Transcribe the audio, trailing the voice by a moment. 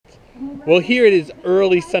Well, here it is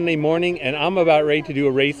early Sunday morning, and I'm about ready to do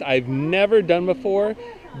a race I've never done before,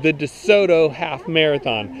 the Soto Half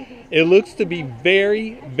Marathon. It looks to be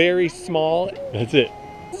very, very small. That's it.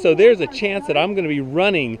 So there's a chance that I'm going to be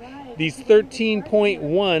running these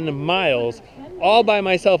 13.1 miles all by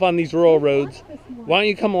myself on these rural roads. Why don't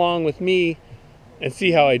you come along with me and see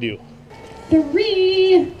how I do?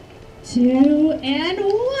 3, 2, and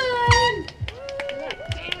 1.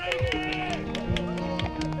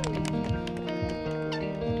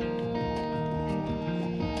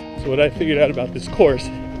 So what I figured out about this course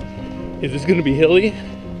is it's going to be hilly,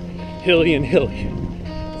 hilly, and hilly.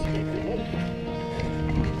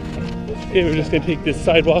 Okay, we're just going to take this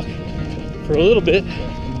sidewalk for a little bit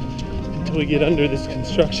until we get under this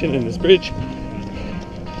construction and this bridge.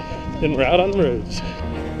 Then we're out on the roads.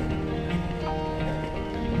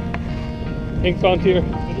 Thanks, volunteer.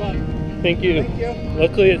 Good luck. Thank you. Thank you.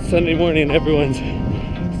 Luckily it's Sunday morning and everyone's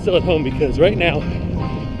still at home, because right now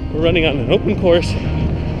we're running on an open course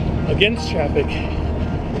against traffic.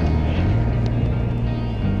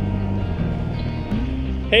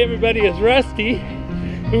 Hey everybody, it's Rusty,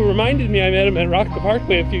 who reminded me I met him at Rock the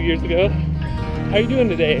Parkway a few years ago. How you doing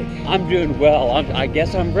today? I'm doing well. I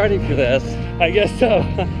guess I'm ready for this. I guess so.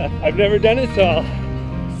 I've never done it, so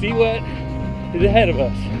I'll see what is ahead of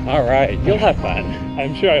us. All right, you'll have fun.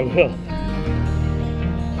 I'm sure I will.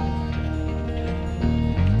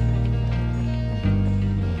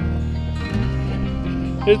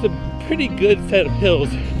 There's a pretty good set of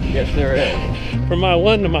hills. Yes, there is. From mile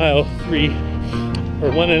 1 to mile 3,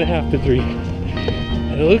 or 1.5 to 3.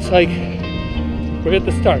 And it looks like we're at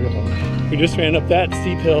the start of them. We just ran up that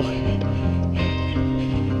steep hill,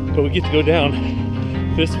 but we get to go down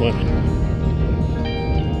this one.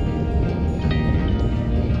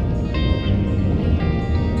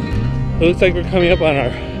 It looks like we're coming up on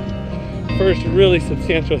our first really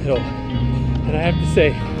substantial hill. And I have to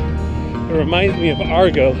say, it reminds me of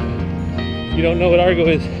Argo. If you don't know what Argo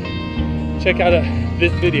is, check out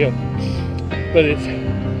this video. But it's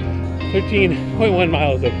 13.1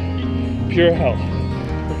 miles of pure hell.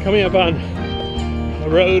 We're coming up on a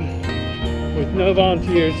road with no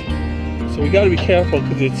volunteers, so we gotta be careful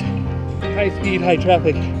because it's high speed, high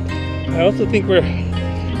traffic. I also think we're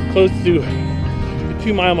close to the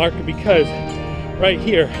 2-mile marker because right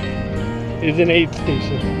here is an aid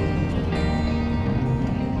station.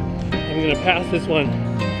 I'm gonna pass this one.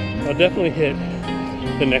 I'll definitely hit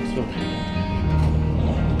the next one.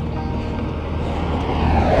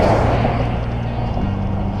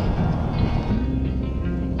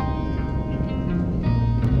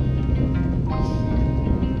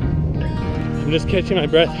 I'm just catching my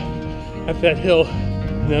breath after that hill,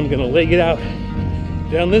 and then I'm gonna leg it out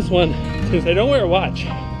down this one. Since I don't wear a watch,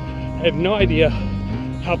 I have no idea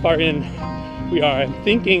how far in we are. I'm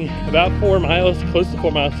thinking about 4 miles, close to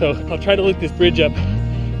 4 miles, so I'll try to look this bridge up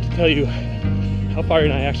to tell you how far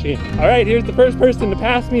in I actually am. All right, here's the first person to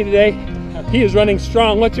pass me today. He is running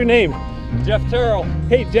strong. What's your name? Jeff Terrell.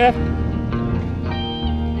 Hey, Jeff.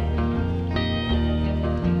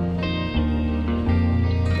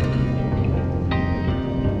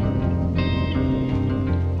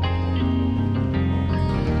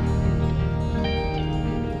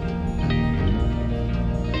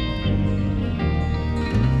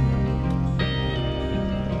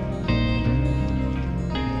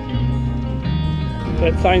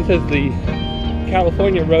 That sign says the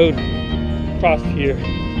California Road crossed here.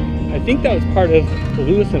 I think that was part of the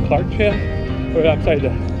Lewis and Clark Trail, or outside the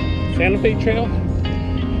Santa Fe Trail.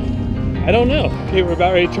 I don't know. Okay, we're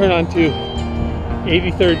about ready to turn onto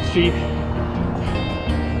 83rd Street,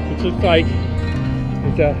 which looks like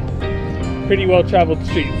it's a pretty well-traveled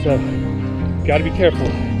street, so gotta be careful.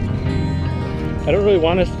 I don't really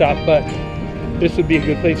want to stop, but this would be a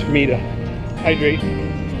good place for me to hydrate.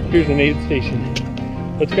 Here's an aid station.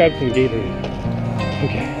 Let's grab some Gatorade.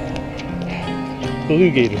 Okay.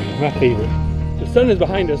 Blue Gatorade, my favorite. The sun is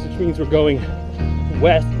behind us, which means we're going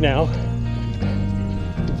west now.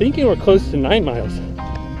 I'm thinking we're close to 9 miles.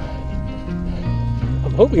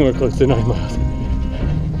 I'm hoping we're close to 9 miles.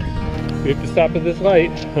 We have to stop at this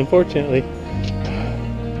light, unfortunately.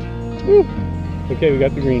 Woo. Okay, we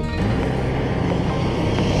got the green.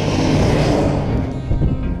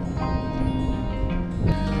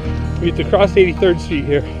 We have to cross 83rd Street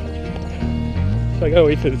here, so I gotta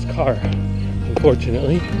wait for this car,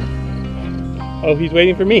 unfortunately. Oh, he's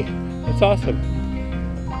waiting for me. That's awesome.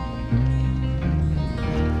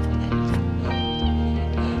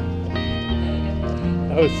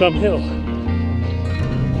 That was some hill.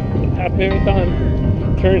 Half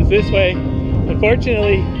marathon turns this way.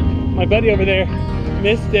 Unfortunately, my buddy over there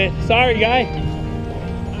missed it. Sorry, guy.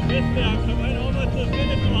 missed that. I went almost to the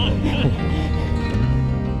finish line.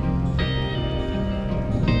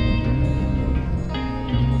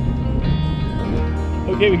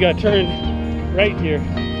 Okay, we got to turn right here.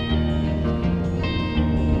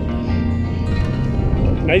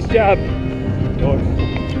 Nice job.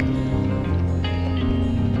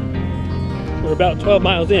 We're about 12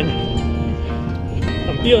 miles in.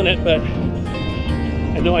 I'm feeling it, but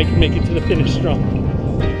I know I can make it to the finish strong.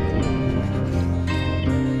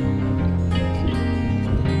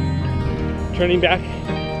 Turning back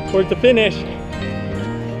towards the finish.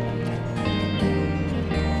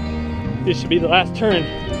 This should be the last turn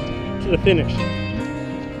to the finish.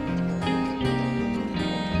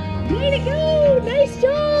 Way to go! Nice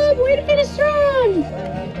job! Way to finish strong!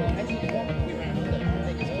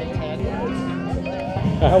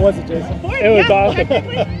 How was it, Jason? It was awesome.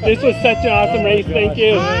 This was such an awesome race. Thank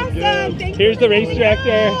you. Awesome! Thank you. Here's the race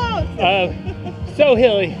director. So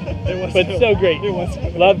hilly, but so great.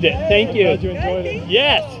 Loved it. Thank you. Glad you enjoyed it.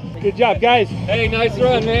 Yes. Good job, guys. Hey, nice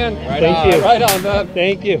run, man. Thank you. Right on, man.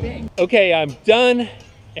 Thank you. Okay, I'm done,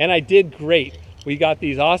 and I did great. We got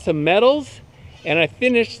these awesome medals, and I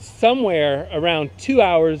finished somewhere around 2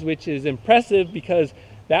 hours, which is impressive because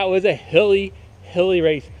that was a hilly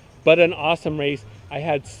race, but an awesome race. I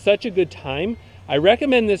had such a good time. I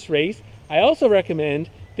recommend this race. I also recommend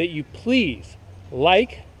that you please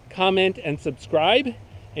like, comment, and subscribe,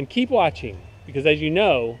 and keep watching, because as you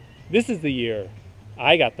know, this is the year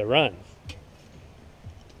I got the runs.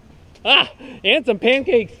 Ah, and some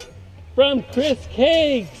pancakes from Chris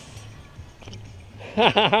Cakes.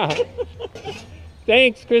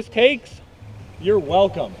 Thanks, Chris Cakes. You're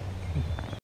welcome.